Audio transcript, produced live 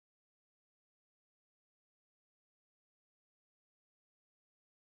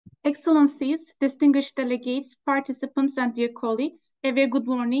Excellencies, distinguished delegates, participants, and dear colleagues, a very good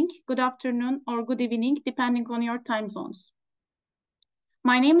morning, good afternoon, or good evening, depending on your time zones.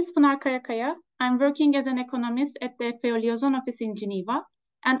 My name is Pınar Karakaya. I'm working as an economist at the FAO Liaison Office in Geneva,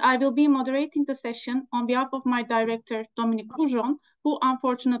 and I will be moderating the session on behalf of my director, Dominique Bourgeon, who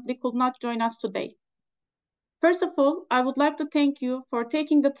unfortunately could not join us today. First of all, I would like to thank you for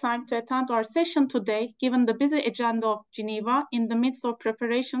taking the time to attend our session today, given the busy agenda of Geneva in the midst of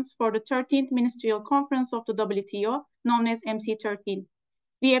preparations for the 13th Ministerial Conference of the WTO, known as MC13.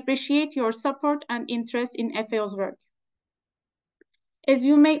 We appreciate your support and interest in FAO's work. As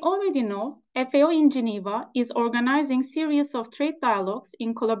you may already know, FAO in Geneva is organizing a series of trade dialogues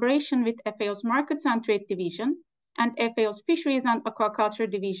in collaboration with FAO's Markets and Trade Division and FAO's Fisheries and Aquaculture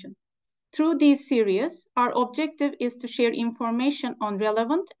Division. Through these series, our objective is to share information on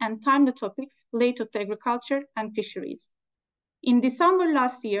relevant and timely topics related to agriculture and fisheries. In December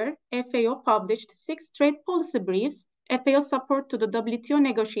last year, FAO published 6 trade policy briefs, FAO Support to the WTO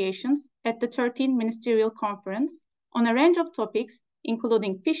Negotiations at the 13th Ministerial Conference on a range of topics,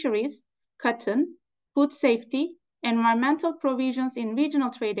 including fisheries, cotton, food safety, environmental provisions in regional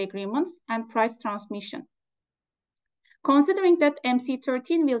trade agreements, and price transmission. Considering that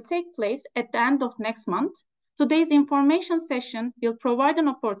MC13 will take place at the end of next month, today's information session will provide an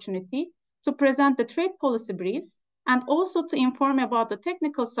opportunity to present the trade policy briefs and also to inform about the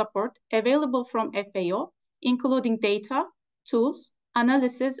technical support available from FAO, including data, tools,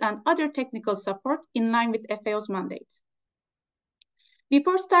 analysis, and other technical support in line with FAO's mandate.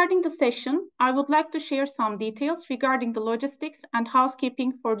 Before starting the session, I would like to share some details regarding the logistics and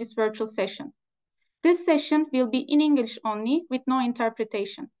housekeeping for this virtual session. This session will be in English only with no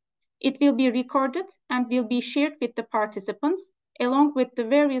interpretation. It will be recorded and will be shared with the participants along with the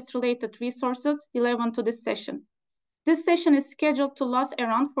various related resources relevant to this session. This session is scheduled to last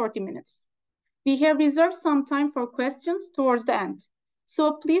around 40 minutes. We have reserved some time for questions towards the end,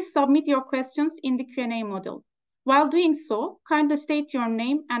 so please submit your questions in the Q&A module. While doing so, kindly state your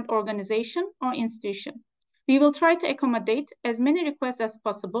name and organization or institution. We will try to accommodate as many requests as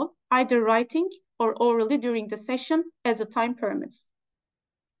possible, either writing or orally during the session as the time permits.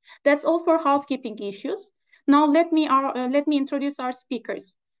 That's all for housekeeping issues. Now let me introduce our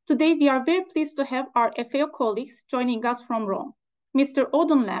speakers. Today we are very pleased to have our FAO colleagues joining us from Rome. Mr.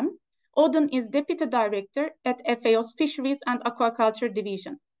 Odin Lam. Odin is Deputy Director at FAO's Fisheries and Aquaculture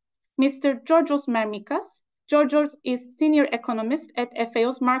Division. Mr. Georgios Mermikas. Georgios is Senior Economist at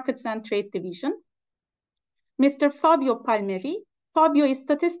FAO's Markets and Trade Division. Mr. Fabio Palmieri. Fabio is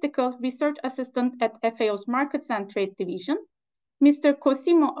Statistical Research Assistant at FAO's Markets and Trade Division. Mr.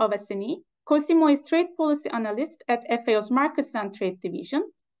 Cosimo Avasini. Cosimo is Trade Policy Analyst at FAO's Markets and Trade Division.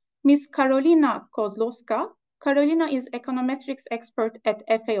 Ms. Karolina Kozlowska. Karolina is Econometrics Expert at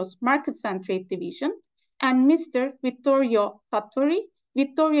FAO's Markets and Trade Division. And Mr. Vittorio Fattori.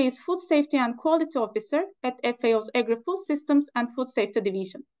 Vittorio is Food Safety and Quality Officer at FAO's Agri-Food Systems and Food Safety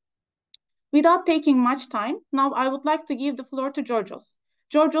Division. Without taking much time, now I would like to give the floor to Georgios.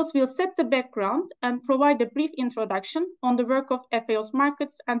 Georgios will set the background and provide a brief introduction on the work of FAO's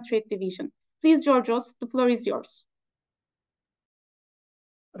Markets and Trade Division. Please, Georgios, the floor is yours.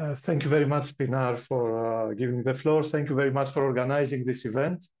 Thank you very much, Pinar, for giving the floor. Thank you very much for organizing this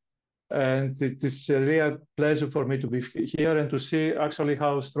event. And it is a real pleasure for me to be here and to see actually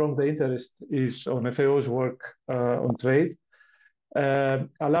how strong the interest is on FAO's work on trade.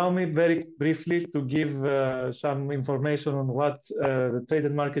 Allow me very briefly to give some information on what the Trade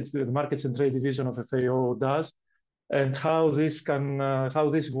and Markets, the Markets and Trade Division of FAO does, and how this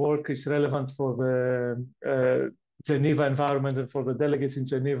work is relevant for the Geneva environment and for the delegates in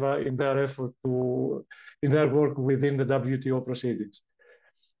Geneva in their effort in their work within the WTO proceedings.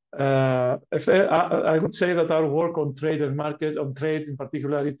 I would say that our work on trade and market, on trade in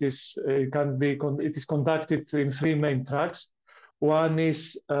particular, it is conducted in 3 main tracks. One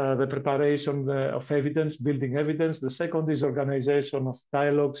is the preparation of evidence, building evidence. The second is organization of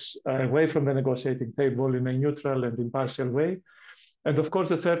dialogues away from the negotiating table in a neutral and impartial way. And of course,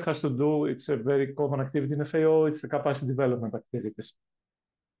 the third has to do, it's a very common activity in FAO, it's the capacity development activities.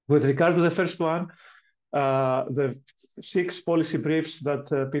 With regard to the first one, the 6 policy briefs that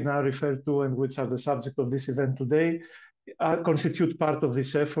Pinar referred to and which are the subject of this event today constitute part of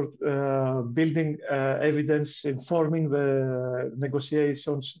this effort, building evidence, informing the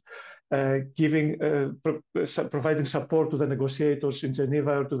negotiations, providing support to the negotiators in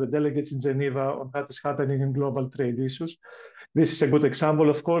Geneva or to the delegates in Geneva on what is happening in global trade issues. This is a good example.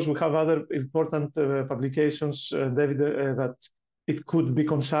 Of course, we have other important publications that it could be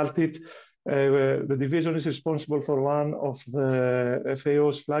consulted The division is responsible for one of the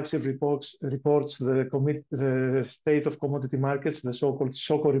FAO's flagship reports, the State of Commodity Markets, the so-called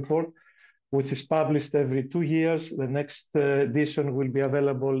SOCO report, which is published every 2 years. The next edition will be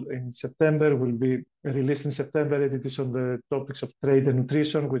available in September, will be released in September, and it is on the topics of trade and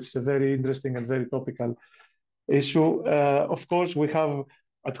nutrition, which is a very interesting and very topical issue. Of course, we have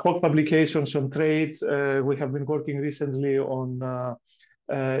ad hoc publications on trade. We have been working recently on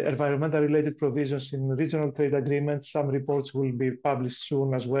environmental related provisions in regional trade agreements. Some reports will be published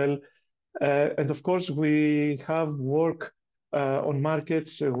soon as well. And of course, we have work on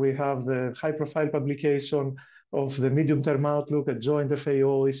markets. We have the high profile publication of the medium-term outlook, a joint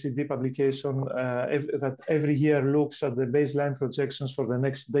FAO ECD publication that every year looks at the baseline projections for the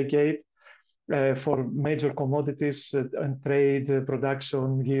next decade for major commodities and trade,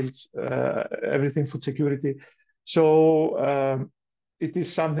 production, yields, everything, food security. So it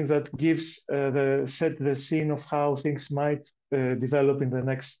is something that gives set the scene of how things might develop in the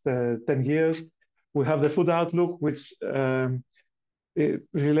next 10 years. We have the food outlook, which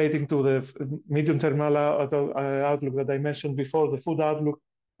relating to the medium-term outlook that I mentioned before. The food outlook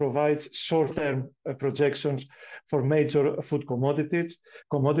provides short-term projections for major food commodities.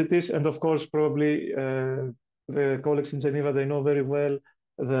 And of course, probably the colleagues in Geneva, they know very well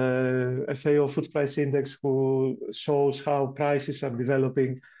the FAO Food Price Index, who shows how prices are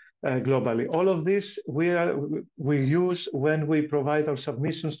developing globally. All of this we use when we provide our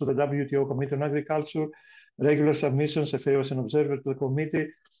submissions to the WTO Committee on Agriculture, regular submissions, FAO as an observer to the committee.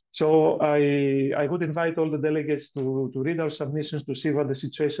 So I would invite all the delegates to read our submissions, to see what the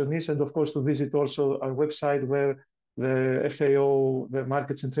situation is, and of course to visit also our website, where the FAO, the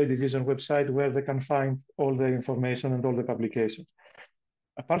Markets and Trade Division website, where they can find all the information and all the publications.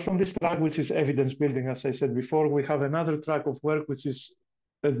 Apart from this track, which is evidence building, as I said before, we have another track of work, which is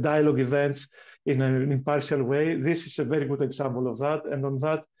dialogue events in an impartial way. This is a very good example of that. And on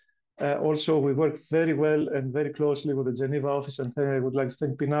that, also, we work very well and very closely with the Geneva office, and I would like to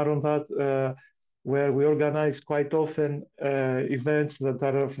thank Pinar on that, where we organize quite often events that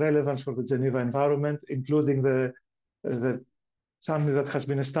are of relevance for the Geneva environment, including something that has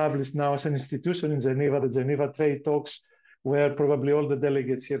been established now as an institution in Geneva, the Geneva Trade Talks, where probably all the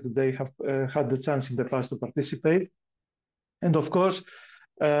delegates here today have had the chance in the past to participate. And of course,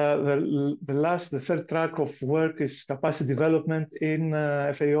 the third track of work is capacity development. In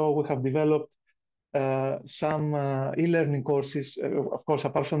FAO, we have developed some e-learning courses, of course,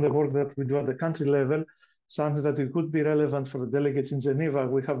 apart from the work that we do at the country level, something that it could be relevant for the delegates in Geneva.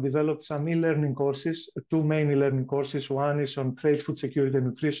 We have developed some e-learning courses, 2 main e-learning courses. One is on trade, food security and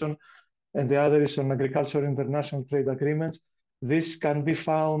nutrition, and the other is on agriculture international trade agreements. This can be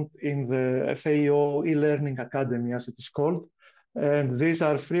found in the FAO e-learning academy, as it is called. And these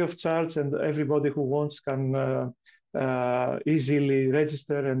are free of charge, and everybody who wants can easily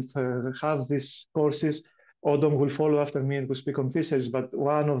register and have these courses. Odom will follow after me and will speak on fisheries, but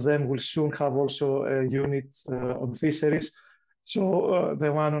one of them will soon have also a unit on fisheries. So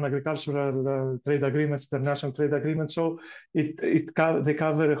the one on agricultural trade agreements, international trade agreements. So they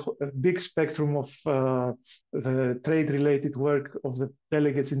cover a big spectrum of the trade-related work of the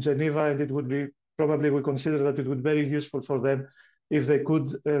delegates in Geneva, and it would be probably we consider that it would be very useful for them if they could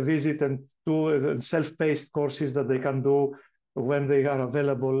visit and do self-paced courses that they can do when they are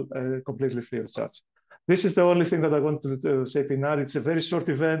available completely free of charge. This is the only thing that I wanted to say, Pinar. It's a very short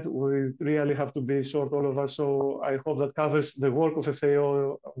event. We really have to be short, all of us. So I hope that covers the work of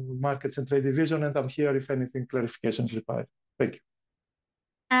FAO Markets and Trade Division, and I'm here if anything clarification is required. Thank you.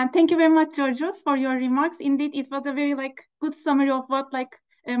 And thank you very much, Georgios, for your remarks. Indeed, it was a very good summary of what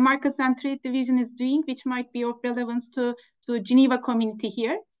Markets and Trade Division is doing, which might be of relevance to Geneva community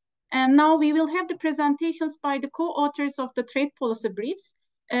here. And now we will have the presentations by the co-authors of the trade policy briefs.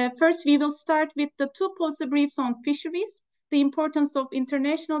 First, we will start with the 2 policy briefs on fisheries, the importance of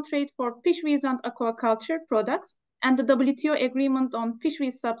international trade for fisheries and aquaculture products, and the WTO Agreement on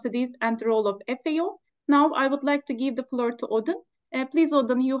Fisheries Subsidies and the role of FAO. Now, I would like to give the floor to Odin. Please,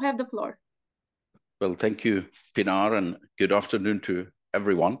 Odin, you have the floor. Well, thank you, Pinar, and good afternoon to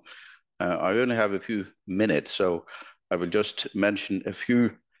everyone. I only have a few minutes, so I will just mention a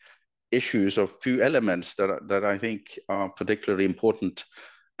few issues or few elements that I think are particularly important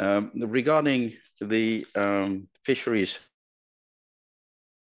regarding the fisheries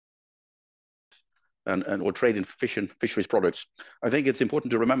or trade in fisheries products. I think it's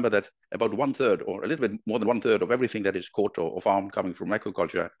important to remember that about 1/3 or a little bit more than 1/3 of everything that is caught or farmed coming from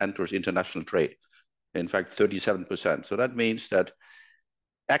aquaculture enters international trade. In fact, 37%. So that means that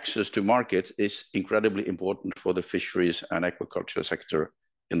access to markets is incredibly important for the fisheries and aquaculture sector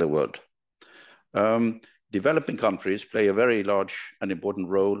in the world. Developing countries play a very large and important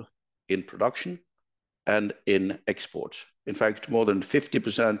role in production and in exports. In fact, more than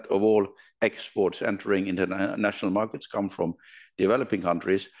 50% of all exports entering international markets come from developing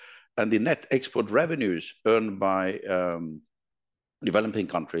countries, and the net export revenues earned by developing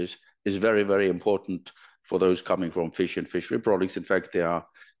countries is very, very important for those coming from fish and fishery products. In fact, they are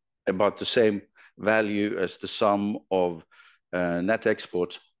about the same value as the sum of net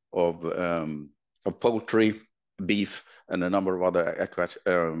exports of poultry, beef, and a number of other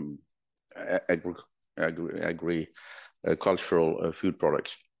agricultural food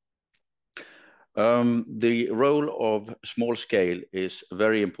products. The role of small scale is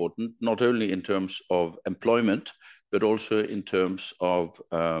very important, not only in terms of employment, but also in terms of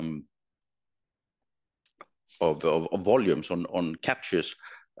volumes on catches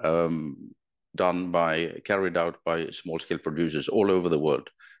carried out by small scale producers all over the world,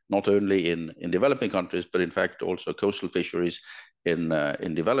 not only in developing countries, but in fact also coastal fisheries in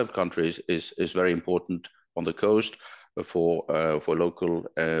developed countries is very important on the coast for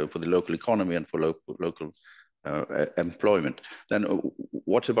the local economy and for local employment. Then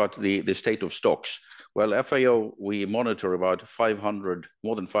what about the state of stocks? Well, FAO, we monitor about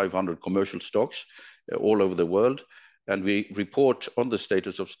more than 500 commercial stocks all over the world, and we report on the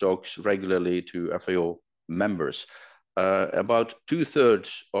status of stocks regularly to FAO members. About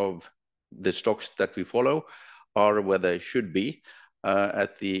 2/3 of the stocks that we follow are where they should be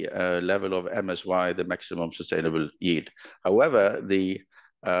at the level of MSY, the maximum sustainable yield. However, the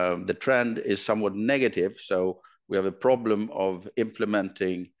trend is somewhat negative, so we have a problem of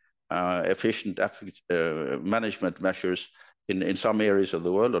implementing efficient management measures in some areas of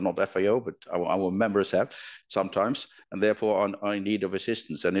the world, or not FAO, but our members have sometimes, and therefore are in need of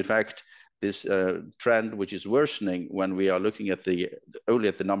assistance. And in fact, this trend, which is worsening when we are looking at only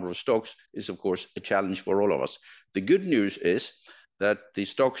at the number of stocks, is of course a challenge for all of us. The good news is that the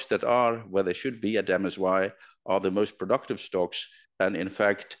stocks that are where they should be at MSY are the most productive stocks, and in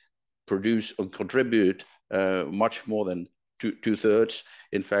fact produce and contribute much more than 2/3.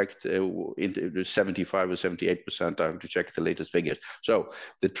 In fact, into 75 or 78%. I have to check the latest figures. So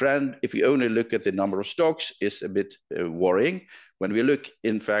the trend, if you only look at the number of stocks, is a bit worrying. When we look,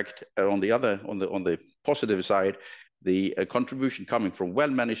 in fact, on the positive side, the contribution coming from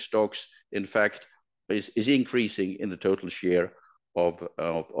well-managed stocks, in fact, is increasing in the total share of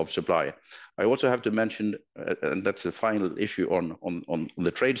supply. I also have to mention, and that's the final issue on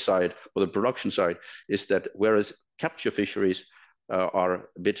the trade side or the production side, is that whereas capture fisheries are a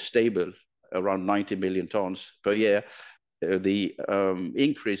bit stable, around 90 million tons per year, the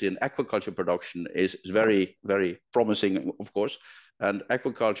increase in aquaculture production is very, very promising, of course. And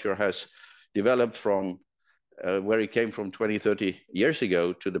aquaculture has developed from where it came from 20, 30 years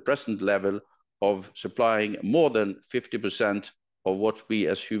ago to the present level of supplying more than 50% of what we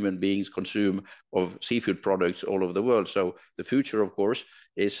as human beings consume of seafood products all over the world. So the future, of course,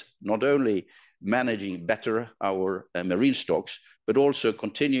 is not only managing better our marine stocks, but also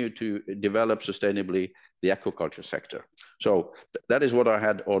continue to develop sustainably the aquaculture sector. So that is what I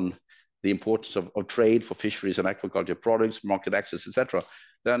had on the importance of trade for fisheries and aquaculture products, market access, etc.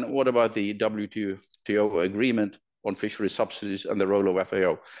 Then what about the WTO Agreement on fisheries subsidies and the role of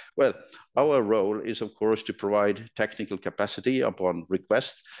FAO? Well, our role is, of course, to provide technical capacity upon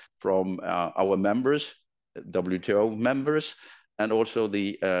request from our members, WTO members, and also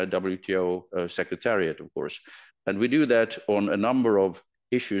the WTO Secretariat, of course. And we do that on a number of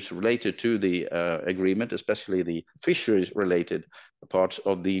issues related to the agreement, especially the fisheries-related parts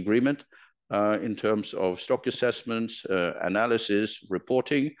of the agreement, in terms of stock assessments, analysis,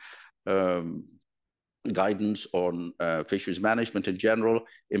 reporting, guidance on fisheries management in general,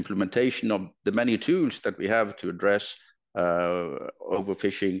 implementation of the many tools that we have to address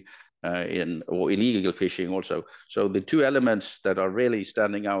overfishing or illegal fishing also. So the two elements that are really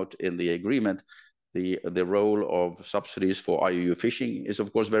standing out in the agreement, the role of subsidies for IUU fishing is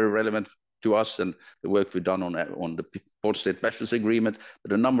of course very relevant to us, and the work we've done on the Port State Measures Agreement,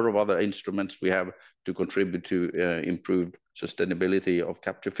 but a number of other instruments we have to contribute to improved sustainability of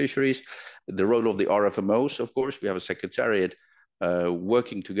capture fisheries. The role of the RFMOs, of course, we have a secretariat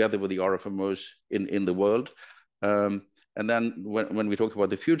working together with the RFMOs in the world. And then when we talk about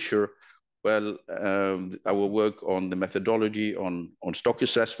the future, well, our work on the methodology on stock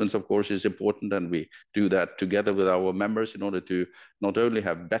assessments, of course, is important, and we do that together with our members in order to not only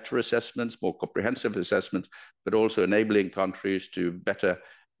have better assessments, more comprehensive assessments, but also enabling countries to better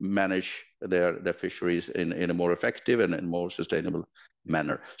manage their fisheries in a more effective and in more sustainable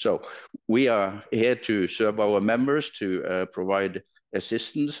manner. So we are here to serve our members, to provide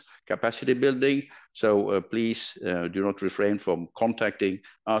assistance, capacity building. So please do not refrain from contacting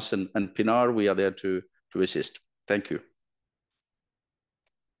us, and Pinar, we are there to assist. Thank you.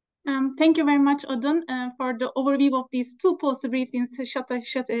 Thank you very much, Odun, for the overview of these two policy briefs in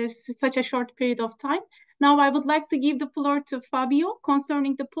such a short period of time. Now I would like to give the floor to Fabio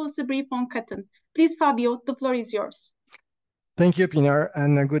concerning the policy brief on cotton. Please, Fabio, the floor is yours. Thank you, Pinar,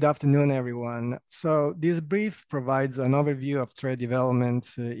 and good afternoon, everyone. So this brief provides an overview of trade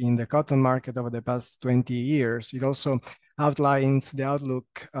developments in the cotton market over the past 20 years. It also outlines the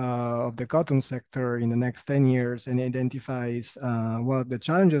outlook of the cotton sector in the next 10 years and identifies what the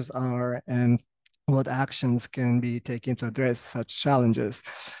challenges are and what actions can be taken to address such challenges.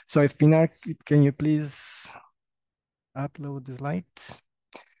 So if Pinar, can you please upload the slide?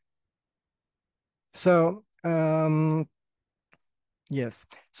 So, yes,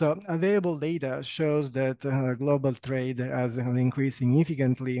 so available data shows that global trade has increased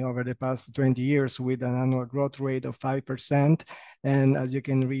significantly over the past 20 years with an annual growth rate of 5%. And as you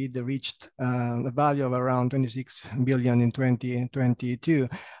can read, reached a value of around 26 billion in 2022.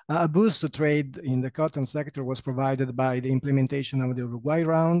 A boost to trade in the cotton sector was provided by the implementation of the Uruguay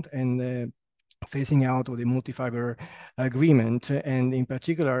round and the phasing out of the multi-fiber agreement. And in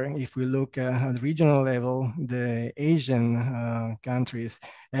particular, if we look at the regional level, the Asian countries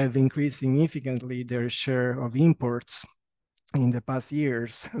have increased significantly their share of imports in the past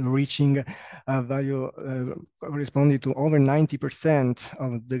years, reaching a value corresponding to over 90%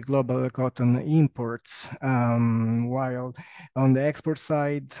 of the global cotton imports. While on the export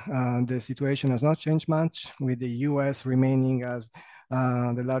side, the situation has not changed much, with the US remaining as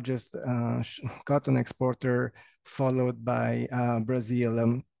the largest cotton exporter, followed by Brazil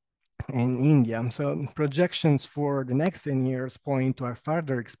and India. So projections for the next 10 years point to a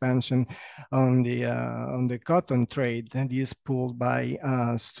further expansion on the cotton trade, and is pulled by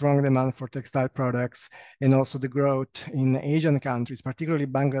strong demand for textile products and also the growth in Asian countries, particularly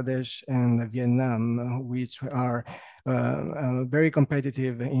Bangladesh and Vietnam, which are very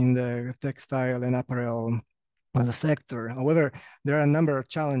competitive in the textile and apparel the sector. However, there are a number of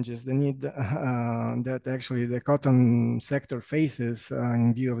challenges that actually the cotton sector faces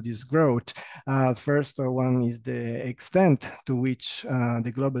in view of this growth. First one is the extent to which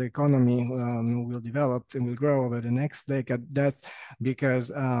the global economy will develop and will grow over the next decade. That's because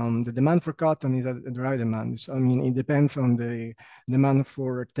the demand for cotton is a dry demand. So, I mean, it depends on the demand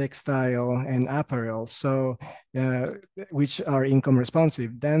for textile and apparel, so which are income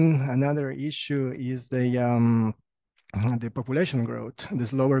responsive. Then another issue is the population growth. The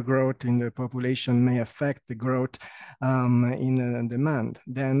slower growth in the population may affect the growth in demand.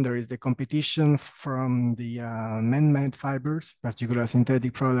 Then there is the competition from the man-made fibers, particularly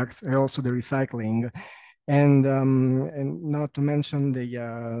synthetic products, and also the recycling. And not to mention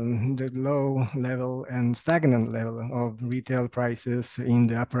the low level and stagnant level of retail prices in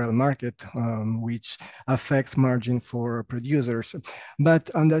the apparel market, which affects margin for producers. But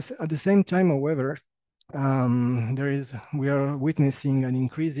at the same time, however, we are witnessing an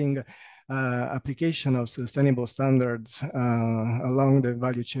increasing application of sustainable standards along the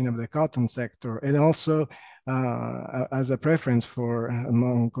value chain of the cotton sector, and also as a preference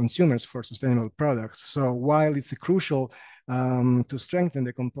among consumers for sustainable products. So while it's crucial to strengthen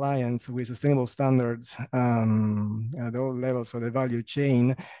the compliance with sustainable standards at all levels of the value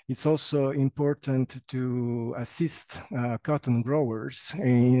chain, it's also important to assist cotton growers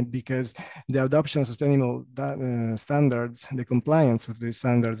because the adoption of sustainable standards, the compliance with these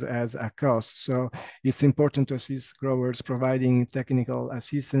standards has a cost. So it's important to assist growers providing technical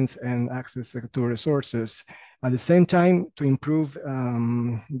assistance and access to resources. At the same time, to improve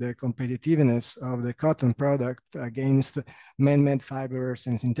the competitiveness of the cotton product against man-made fibers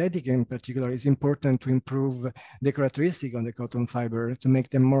and synthetic in particular, it's important to improve the characteristic of the cotton fiber to make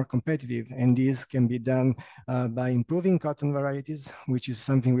them more competitive. And this can be done by improving cotton varieties, which is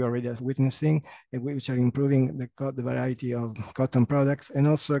something we already are witnessing, which are improving the variety of cotton products and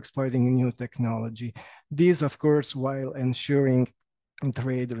also exploiting new technology. This, of course, while ensuring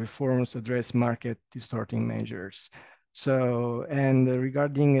trade reforms address market distorting measures. So, and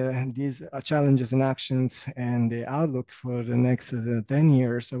regarding these challenges and actions and the outlook for the next 10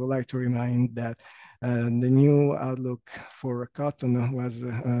 years, I would like to remind that the new outlook for cotton, was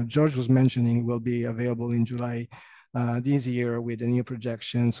George was mentioning, will be available in July this year with the new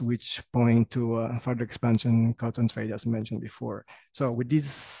projections, which point to further expansion in cotton trade, as mentioned before. So with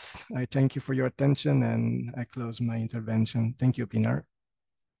this, I thank you for your attention and I close my intervention. Thank you, Pinar.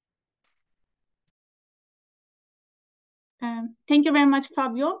 Thank you very much,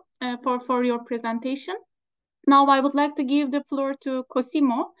 Fabio, for your presentation. Now I would like to give the floor to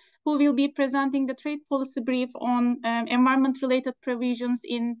Cosimo, who will be presenting the trade policy brief on environment-related provisions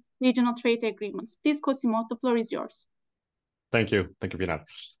in regional trade agreements. Please, Cosimo, the floor is yours. Thank you, Pinar.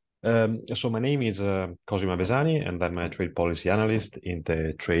 So my name is Cosimo Besani, and I'm a trade policy analyst in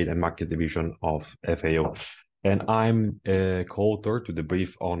the Trade and Market Division of FAO. And I'm a co-author to the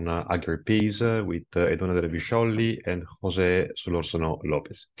brief on agri-peas with Edona de Visciolli and Jose Solorzano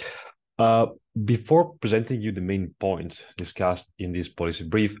Lopez. Before presenting you the main points discussed in this policy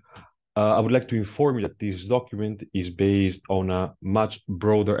brief, I would like to inform you that this document is based on a much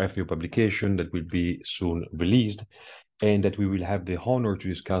broader FAO publication that will be soon released, and that we will have the honor to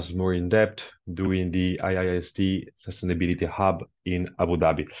discuss more in depth during the IIST Sustainability Hub in Abu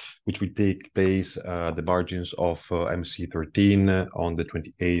Dhabi, which will take place at the margins of MC13 on the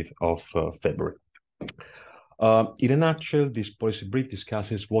 28th of February. In a nutshell, this policy brief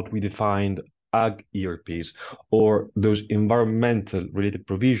discusses what we defined ag ERPs, or those environmental related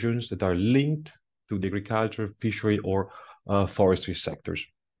provisions that are linked to the agriculture, fishery, or forestry sectors.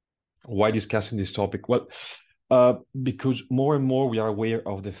 Why discussing this topic? Well, because more and more we are aware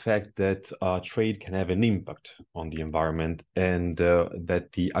of the fact that trade can have an impact on the environment, and that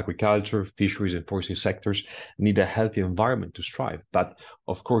the agriculture, fisheries, and forestry sectors need a healthy environment to strive. But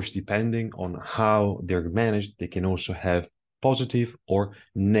of course, depending on how they're managed, they can also have positive or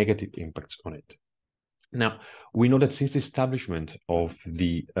negative impacts on it. Now, we know that since the establishment of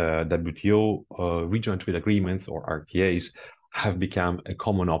the WTO regional trade agreements, or RTAs, have become a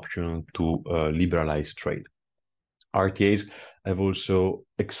common option to liberalize trade. RTAs have also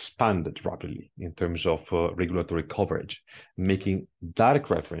expanded rapidly in terms of regulatory coverage, making direct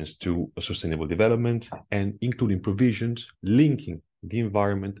reference to sustainable development and including provisions linking the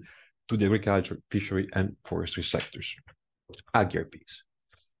environment to the agriculture, fishery, and forestry sectors, AGRPs.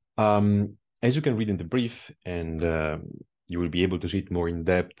 As you can read in the brief, and you will be able to see it more in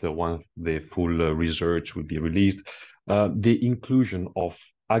depth once the full research will be released, the inclusion of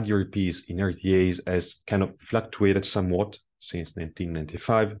AGRPs in RTAs has kind of fluctuated somewhat since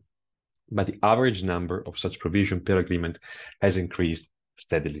 1995, but the average number of such provision per agreement has increased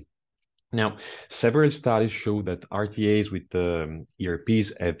steadily. Now, several studies show that RTAs with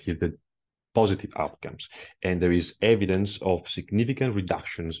ERPs have yielded positive outcomes, and there is evidence of significant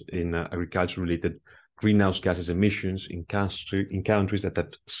reductions in agriculture-related greenhouse gases emissions in countries that have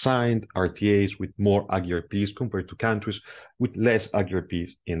signed RTAs with more AGRPs compared to countries with less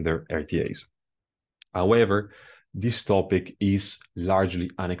AGRPs in their RTAs. However, this topic is largely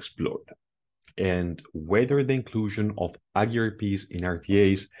unexplored, and whether the inclusion of AGRPs in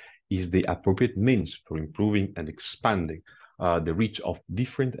RTAs is the appropriate means for improving and expanding the reach of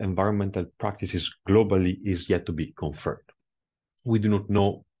different environmental practices globally is yet to be confirmed. We do not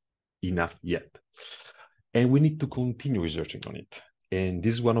know enough yet, and we need to continue researching on it. And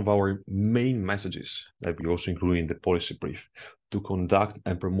this is one of our main messages that we also include in the policy brief, to conduct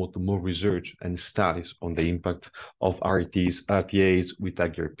and promote more research and studies on the impact of RTAs with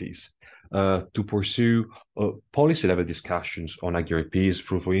AGRPs, to pursue policy-level discussions on AGRPs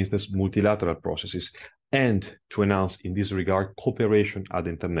through, for instance, multilateral processes, and to announce in this regard cooperation at the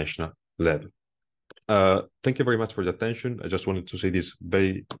international level. Thank you very much for the attention. I just wanted to say these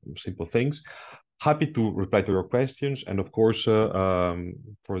very simple things. Happy to reply to your questions, and of course,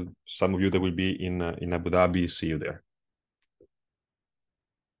 for some of you that will be in Abu Dhabi, see you there.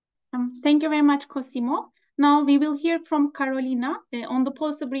 Thank you very much, Cosimo. Now we will hear from Carolina on the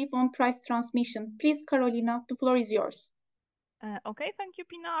policy brief on price transmission. Please, Carolina, the floor is yours. Okay, thank you,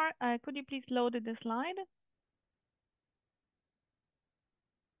 Pinar. Could you please load the slide?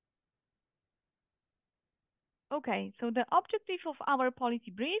 Okay, so the objective of our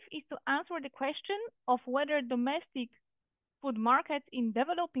policy brief is to answer the question of whether domestic food markets in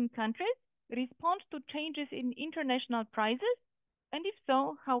developing countries respond to changes in international prices, and if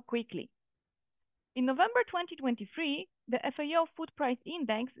so, how quickly. In November 2023, the FAO Food Price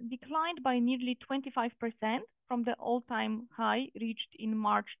Index declined by nearly 25% from the all-time high reached in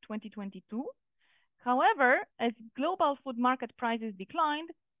March 2022. However, as global food market prices declined,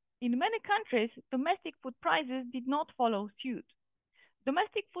 in many countries, domestic food prices did not follow suit.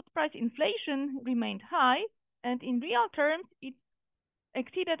 Domestic food price inflation remained high, and in real terms, it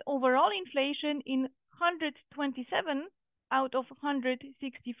exceeded overall inflation in 127 out of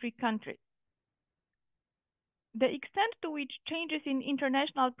 163 countries. The extent to which changes in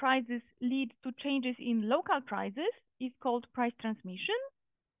international prices lead to changes in local prices is called price transmission,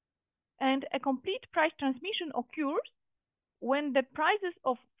 and a complete price transmission occurs when the prices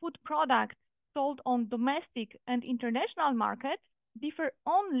of food products sold on domestic and international markets differ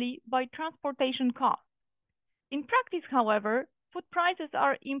only by transportation costs. In practice, however, food prices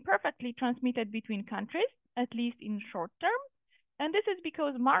are imperfectly transmitted between countries, at least in short term, and this is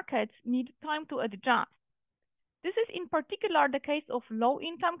because markets need time to adjust. This is in particular the case of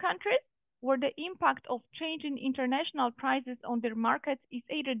low-income countries, where the impact of change in international prices on their markets is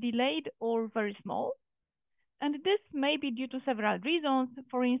either delayed or very small. And this may be due to several reasons,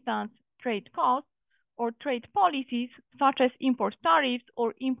 for instance, trade costs or trade policies such as import tariffs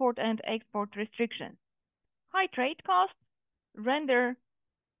or import and export restrictions. High trade costs render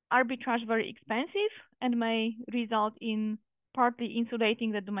arbitrage very expensive and may result in partly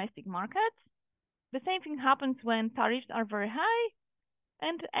insulating the domestic markets. The same thing happens when tariffs are very high,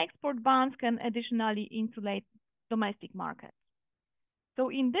 and export bans can additionally insulate domestic markets. So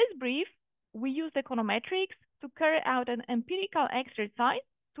in this brief, we use econometrics to carry out an empirical exercise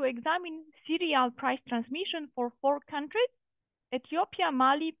to examine cereal price transmission for 4 countries: Ethiopia,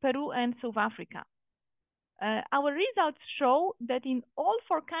 Mali, Peru, and South Africa. Our results show that in all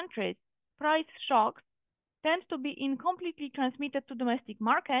 4 countries, price shocks tend to be incompletely transmitted to domestic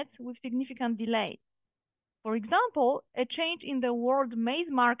markets with significant delays. For example, a change in the world maize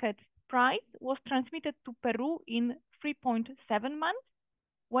market price was transmitted to Peru in 3.7 months,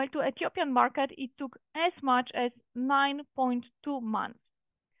 while to Ethiopian market it took as much as 9.2 months.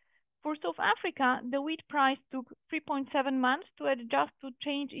 For South Africa, the wheat price took 3.7 months to adjust to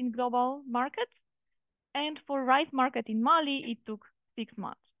change in global markets, and for rice market in Mali, it took 6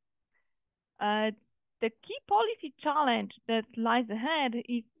 months. The key policy challenge that lies ahead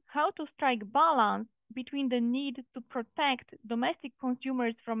is how to strike balance between the need to protect domestic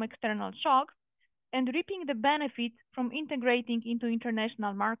consumers from external shocks and reaping the benefits from integrating into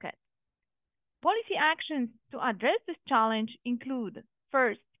international markets. Policy actions to address this challenge include,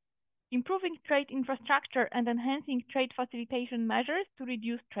 first, improving trade infrastructure and enhancing trade facilitation measures to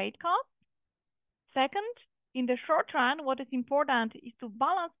reduce trade costs. Second, in the short run, what is important is to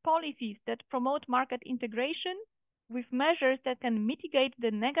balance policies that promote market integration with measures that can mitigate the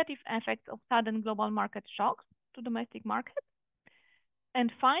negative effects of sudden global market shocks to domestic markets.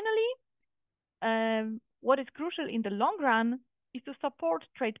 And finally, what is crucial in the long run is to support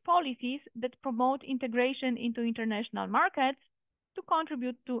trade policies that promote integration into international markets to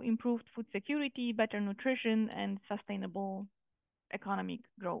contribute to improved food security, better nutrition, and sustainable economic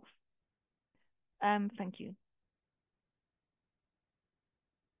growth. Thank you.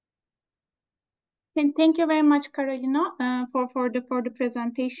 And thank you very much, Carolina, for the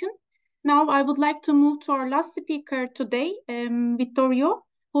presentation. Now I would like to move to our last speaker today, Vittorio,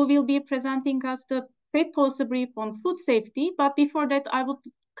 who will be presenting us the trade policy brief on food safety. But before that, I would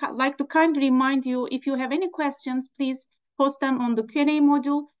like to kindly remind you, if you have any questions, please post them on the Q&A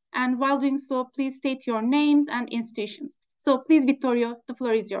module. And while doing so, please state your names and institutions. So please, Vittorio, the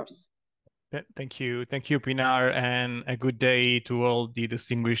floor is yours. Thank you, Pinar, and a good day to all the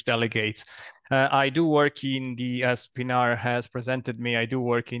distinguished delegates. I do work in the, as Pinar has presented me, I do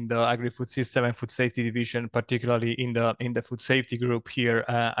work in the Agri-Food System and Food Safety Division, particularly in the Food Safety Group here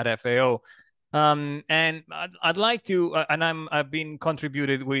at FAO. And I'd like to, I've been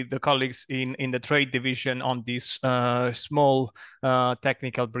contributed with the colleagues in the Trade Division on this small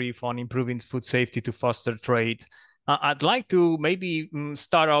technical brief on improving food safety to foster trade. I'd like to maybe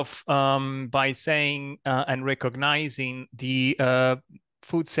start off by saying and recognizing the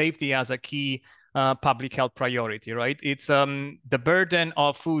food safety as a key public health priority, right? It's the burden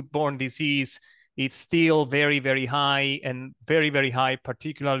of foodborne disease. It's still very, very high and very, very high,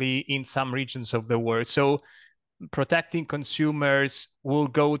 particularly in some regions of the world. So protecting consumers will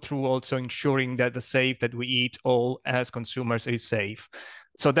go through also ensuring that the safe that we eat all as consumers is safe.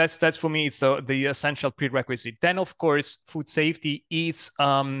 So that's for me, it's the essential prerequisite. Then, of course, food safety is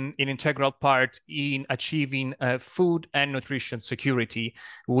an integral part in achieving food and nutrition security.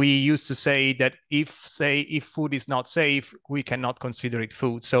 We used to say that if food is not safe, we cannot consider it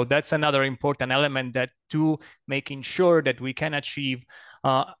food. So that's another important element that to making sure that we can achieve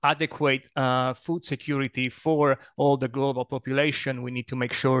adequate food security for all the global population, we need to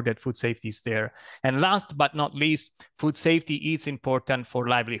make sure that food safety is there. And last but not least, food safety is important for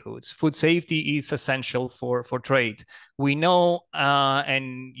livelihoods. Food safety is essential for trade. We know,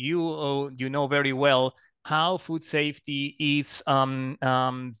 and you know very well, how food safety is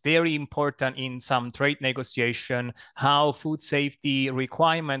very important in some trade negotiation, how food safety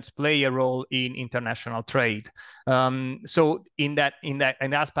requirements play a role in international trade. So in that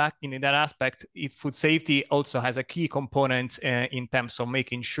aspect, food safety also has a key component in terms of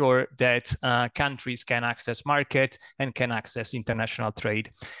making sure that countries can access market and can access international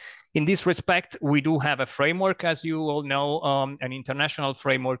trade. In this respect, we do have a framework, as you all know, an international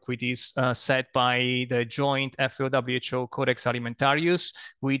framework which is set by the joint FAO-WHO Codex Alimentarius,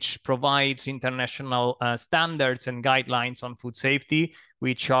 which provides international standards and guidelines on food safety,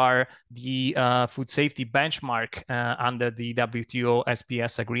 which are the food safety benchmark under the WTO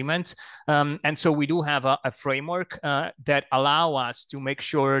SPS agreement. And so we do have a framework that allow us to make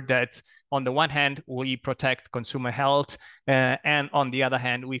sure that on the one hand, we protect consumer health, and on the other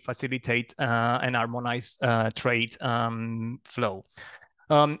hand, we facilitate an harmonized trade flow.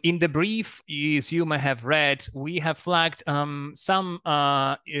 In the brief, as you may have read, we have flagged some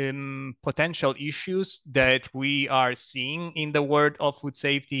potential issues that we are seeing in the world of food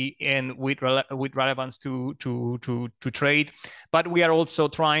safety and with relevance to trade, but we are also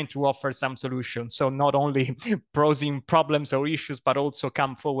trying to offer some solutions. So not only posing problems or issues, but also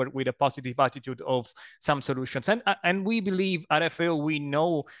come forward with a positive attitude of some solutions. And we believe at FAO, we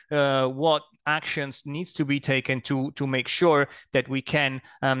know what actions needs to be taken to make sure that we can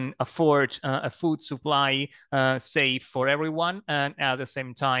afford a food supply safe for everyone, and at the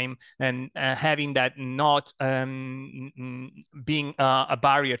same time, and having that not being a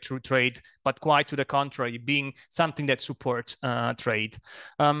barrier to trade, but quite to the contrary, being something that supports trade.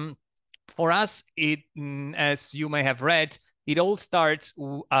 For us, as you may have read, it all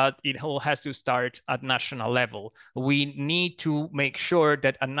has to start at national level. We need to make sure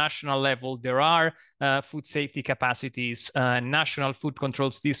that at national level there are food safety capacities, national food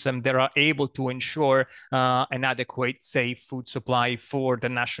control system that are able to ensure an adequate, safe food supply for the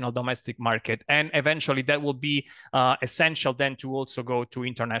national domestic market. And eventually that will be essential then to also go to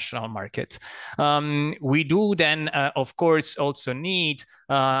international market. We do then, of course, also need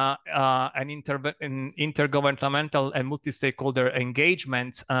an intergovernmental and multi-stakeholder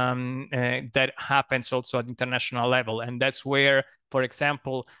engagement that happens also at international level. And that's where, for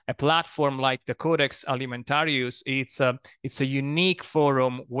example, a platform like the Codex Alimentarius, it's a unique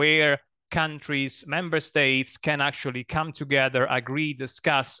forum where countries, member states can actually come together, agree,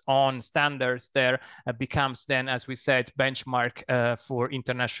 discuss on standards that becomes then, as we said, benchmark for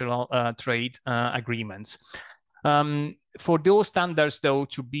international trade agreements. For those standards, though,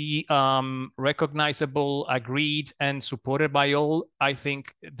 to be recognizable, agreed, and supported by all, I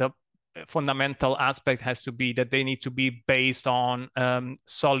think the fundamental aspect has to be that they need to be based on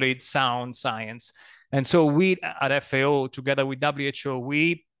solid, sound science. And so we at FAO, together with WHO,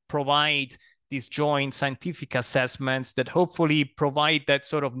 we provide these joint scientific assessments that hopefully provide that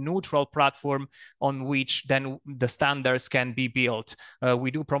sort of neutral platform on which then the standards can be built.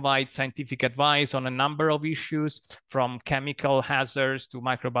 We do provide scientific advice on a number of issues, from chemical hazards to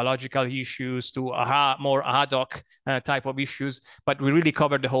microbiological issues to more ad hoc type of issues, but we really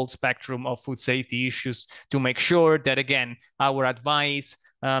cover the whole spectrum of food safety issues to make sure that, again, our advice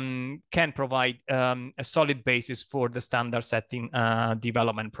can provide a solid basis for the standard setting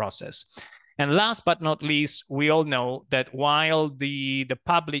development process. And last but not least, we all know that while the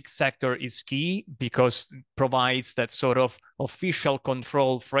public sector is key because it provides that sort of official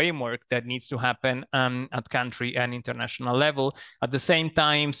control framework that needs to happen at country and international level, at the same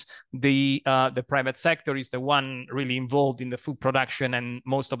time, the private sector is the one really involved in the food production and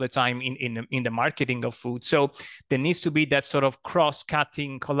most of the time in the marketing of food. So there needs to be that sort of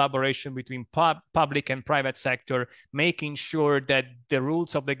cross-cutting collaboration between public and private sector, making sure that the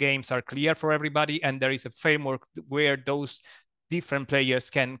rules of the games are clear for everybody, and there is a framework where those different players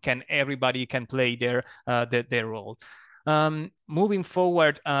everybody can play their role. Moving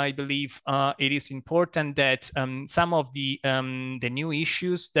forward, I believe it is important that some of the new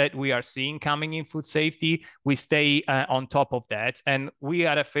issues that we are seeing coming in food safety, we stay on top of that. And we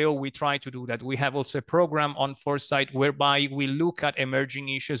at FAO, we try to do that. We have also a program on Foresight whereby we look at emerging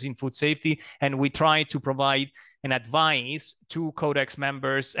issues in food safety, and we try to provide an advice to Codex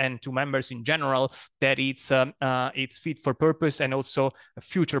members and to members in general that it's fit for purpose and also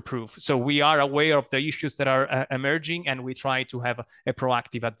future-proof. So we are aware of the issues that are emerging, and we try to have a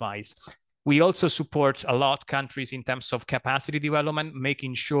proactive advice. We also support a lot countries in terms of capacity development,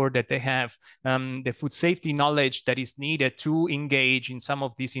 making sure that they have the food safety knowledge that is needed to engage in some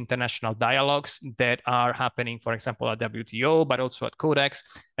of these international dialogues that are happening, for example, at WTO, but also at Codex,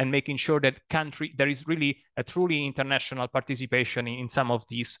 and making sure that there is really a truly international participation in some of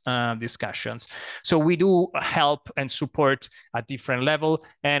these discussions. So we do help and support at different level,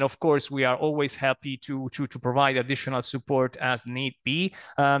 and of course we are always happy to provide additional support as need be.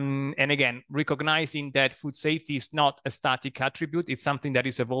 And again, recognizing that food safety is not a static attribute, it's something that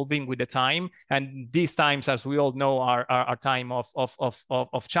is evolving with the time, and these times, as we all know, are time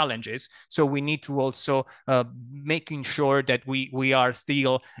of challenges. So we need to also making sure that we are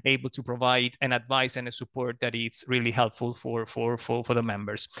still able to provide an advice and a support that is really helpful for the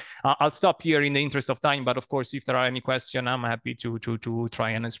members. I'll stop here in the interest of time, but of course, if there are any questions, I'm happy to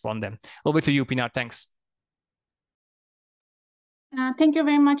try and respond them. Over to you, Pinar. Thanks. Thank you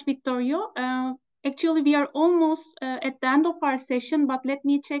very much, Vittorio. Actually, we are almost at the end of our session, but let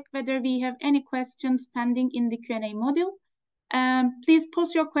me check whether we have any questions pending in the Q&A module. Please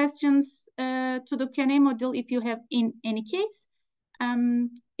post your questions to the Q&A module if you have in any case.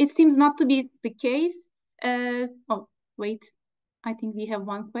 It seems not to be the case. Oh, wait, I think we have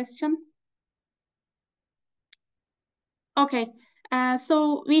one question. Okay,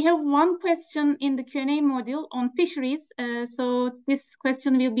 so we have one question in the Q&A module on fisheries. So this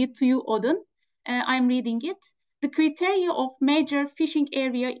question will be to you, Odun. I'm reading it. The criteria of major fishing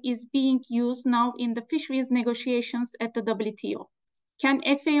area is being used now in the fisheries negotiations at the WTO. Can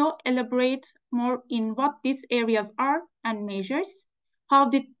FAO elaborate more in what these areas are and measures? How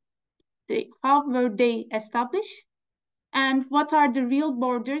were they established? And what are the real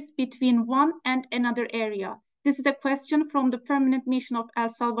borders between one and another area? This is a question from the Permanent Mission of El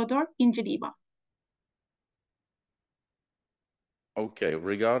Salvador in Geneva. Okay,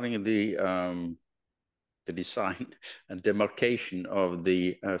 regarding the design and demarcation of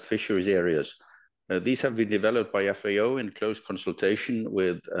the fisheries areas, these have been developed by FAO in close consultation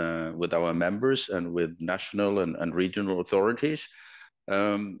with our members and with national and regional authorities.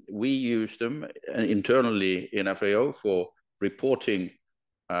 We use them internally in FAO for reporting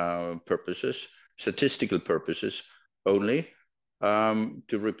purposes, statistical purposes only,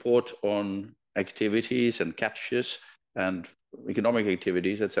 to report on activities and catches and economic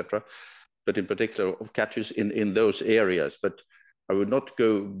activities, etc., but in particular of catches in those areas. But I would not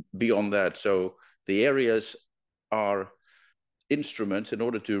go beyond that. So the areas are instruments in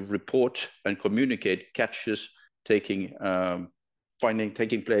order to report and communicate catches taking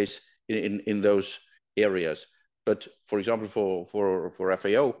place in those areas. But for example, for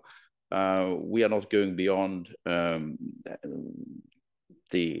FAO, we are not going beyond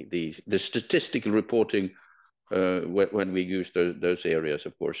the statistical reporting when we use those areas,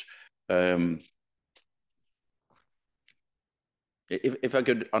 of course. If I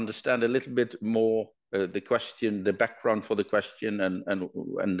could understand a little bit more the question, the background for the question, and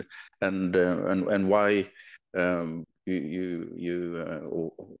why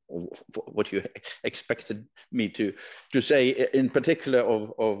what you expected me to say in particular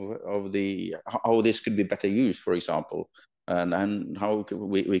of the how this could be better used, for example, and how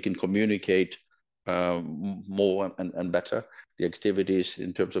we can communicate more and better the activities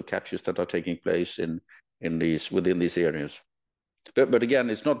in terms of catches that are taking place within these areas. But again,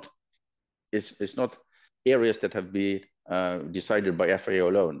 it's not areas that have been decided by FAO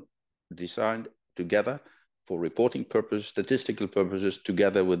alone, designed together for reporting purposes, statistical purposes,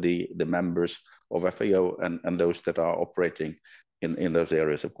 together with the members of FAO and those that are operating in those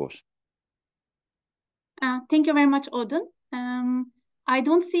areas, of course. Thank you very much, Odun. I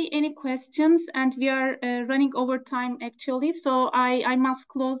don't see any questions, and we are running over time actually, so I must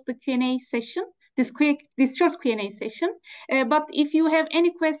close the Q&A session, this short Q&A session. But if you have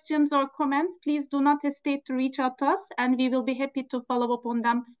any questions or comments, please do not hesitate to reach out to us, and we will be happy to follow up on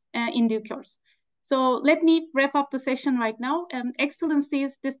them in due course. So let me wrap up the session right now.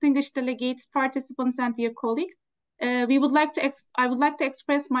 Excellencies, distinguished delegates, participants, and dear colleagues, I would like to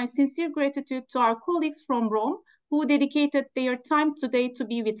express my sincere gratitude to our colleagues from Rome who dedicated their time today to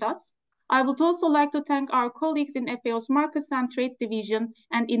be with us. I would also like to thank our colleagues in FAO's Markets and Trade Division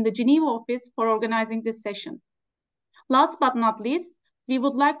and in the Geneva office for organizing this session. Last but not least, we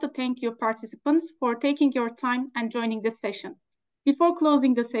would like to thank you participants for taking your time and joining this session. Before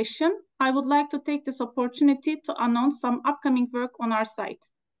closing the session, I would like to take this opportunity to announce some upcoming work on our site.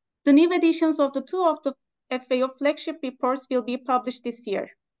 The new editions of two of the FAO flagship reports will be published this year.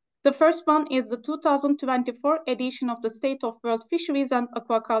 The first one is the 2024 edition of the State of World Fisheries and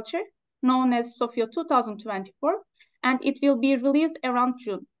Aquaculture, known as SOFIO 2024, and it will be released around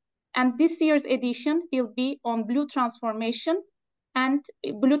June. And this year's edition will be on blue transformation and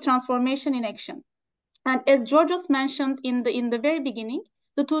blue transformation in action. And as Georgios mentioned in the very beginning,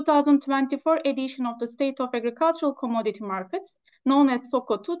 the 2024 edition of the State of Agricultural Commodity Markets, known as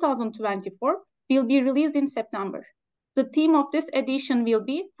SOCO 2024, will be released in September. The theme of this edition will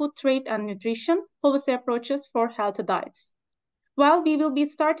be Food Trade and Nutrition, Policy Approaches for Healthy Diets. While we will be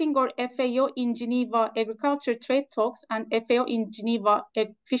starting our FAO in Geneva Agriculture Trade Talks and FAO in Geneva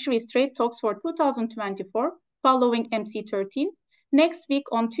Fisheries Trade Talks for 2024, following MC13, next week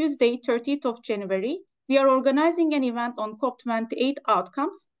on Tuesday, 30th of January, we are organizing an event on COP28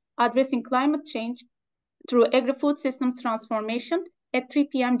 outcomes, addressing climate change through agri-food system transformation at 3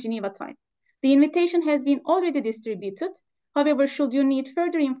 p.m. Geneva time. The invitation has been already distributed. However, should you need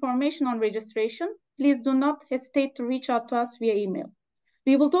further information on registration, please do not hesitate to reach out to us via email.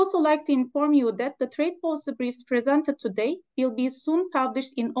 We would also like to inform you that the trade policy briefs presented today will be soon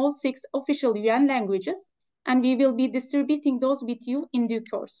published in all 6 official UN languages, and we will be distributing those with you in due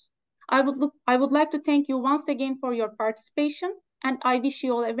course. I would like to thank you once again for your participation, and I wish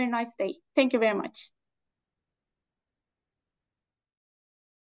you all a very nice day. Thank you very much.